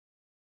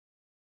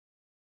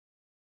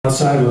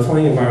outside of a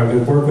playing environment,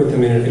 but work with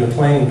them in a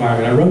playing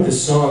environment. I wrote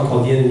this song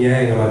called Yin and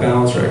Yang on my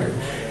balance record,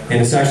 and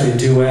it's actually a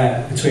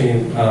duet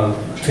between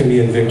me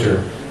and Victor.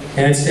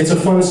 And it's a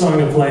fun song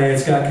to play.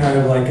 It's got kind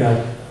of like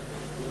a,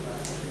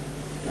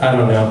 I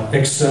don't know,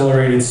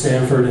 accelerated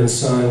Sanford and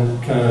Son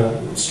kind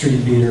of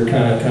street beater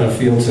kind of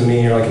feel to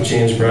me, or like a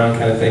James Brown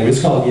kind of thing. But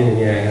it's called Yin and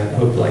Yang. I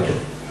hope you like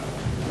it.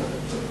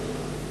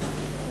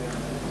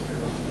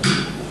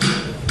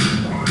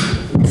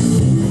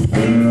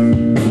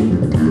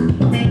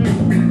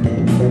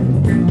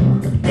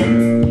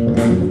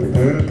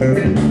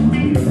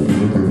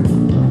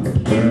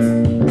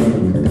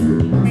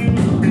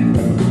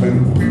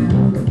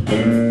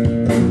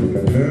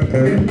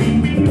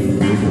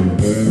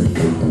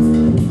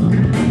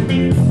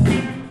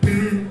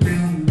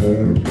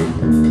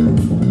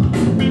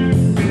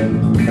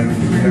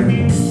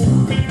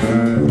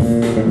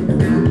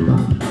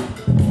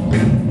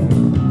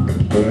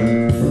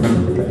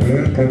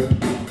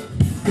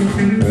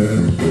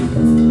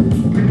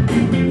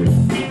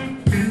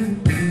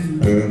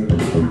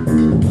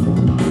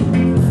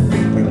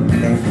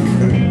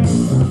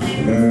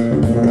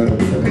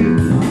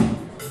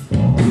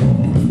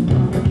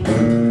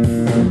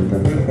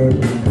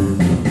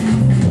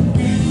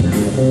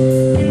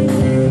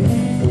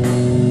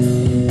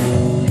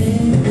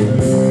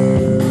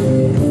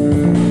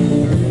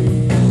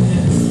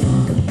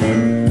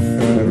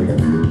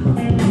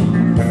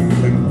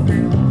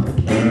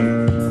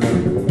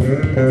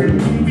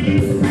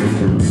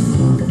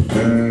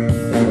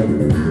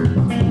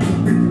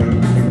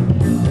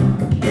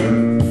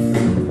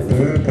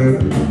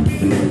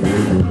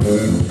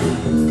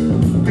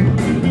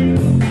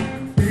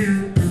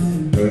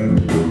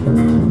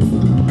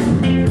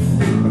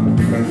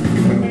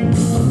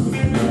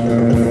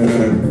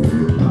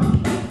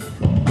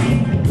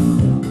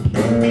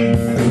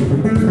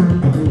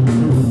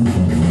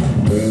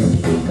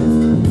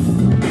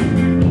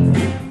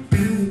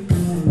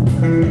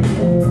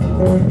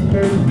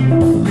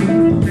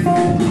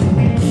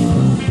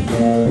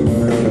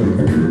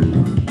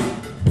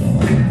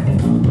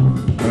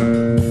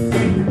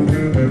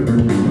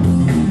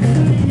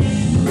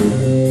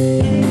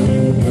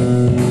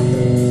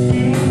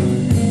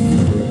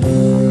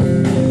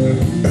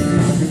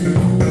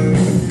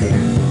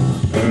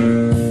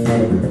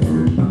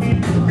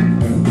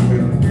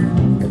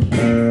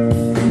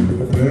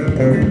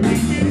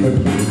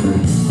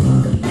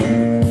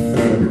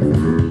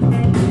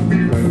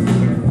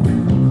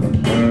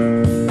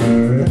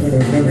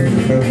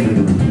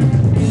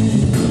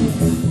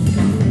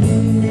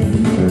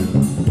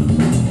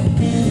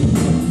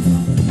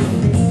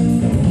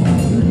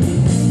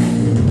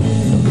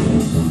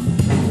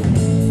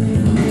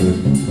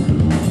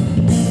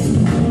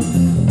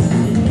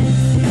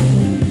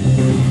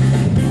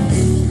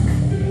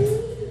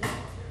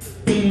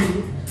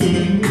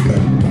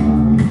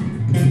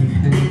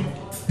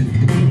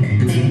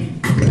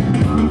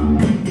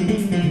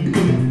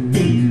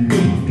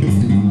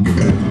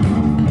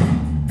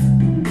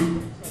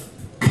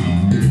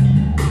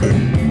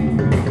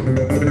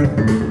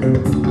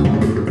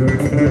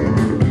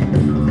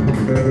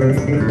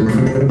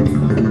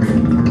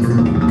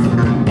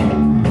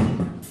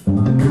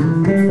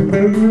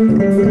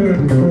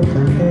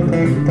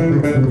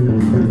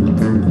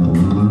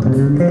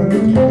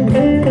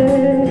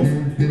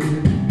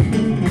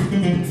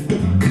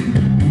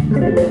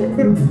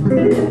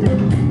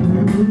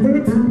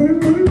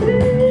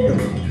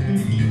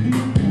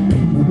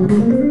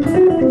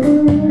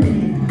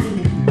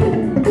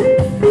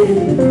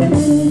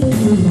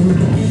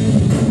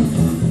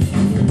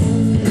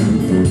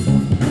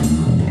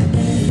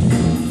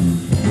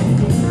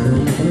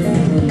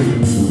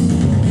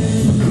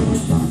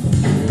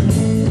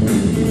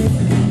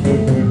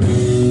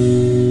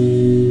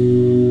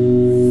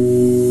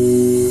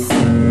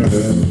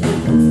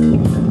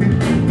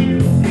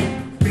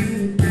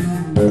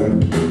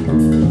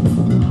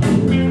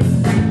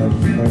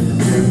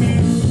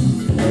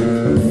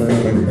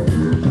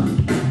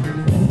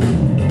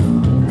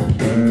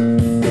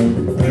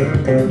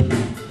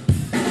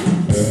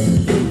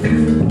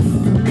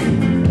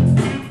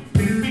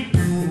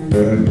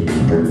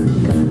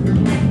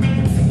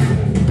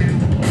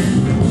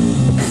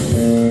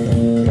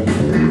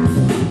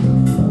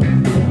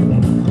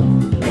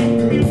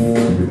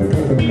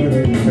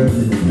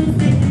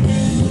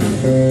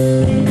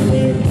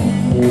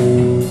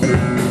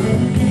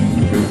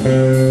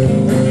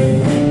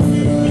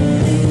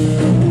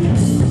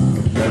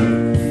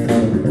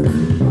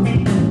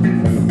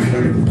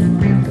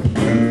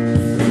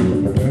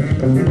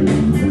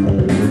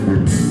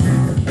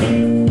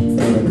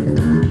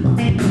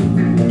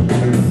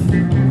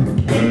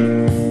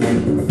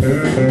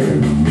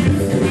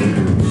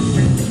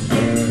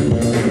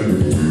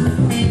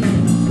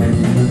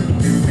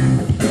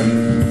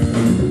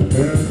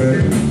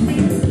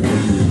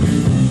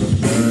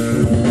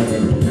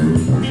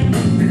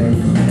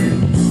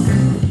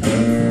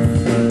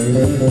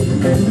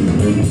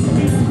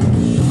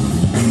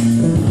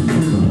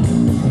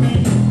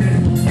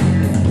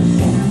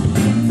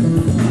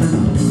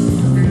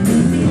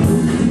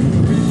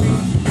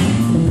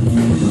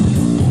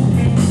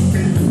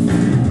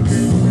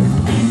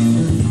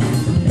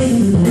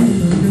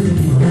 Thank you.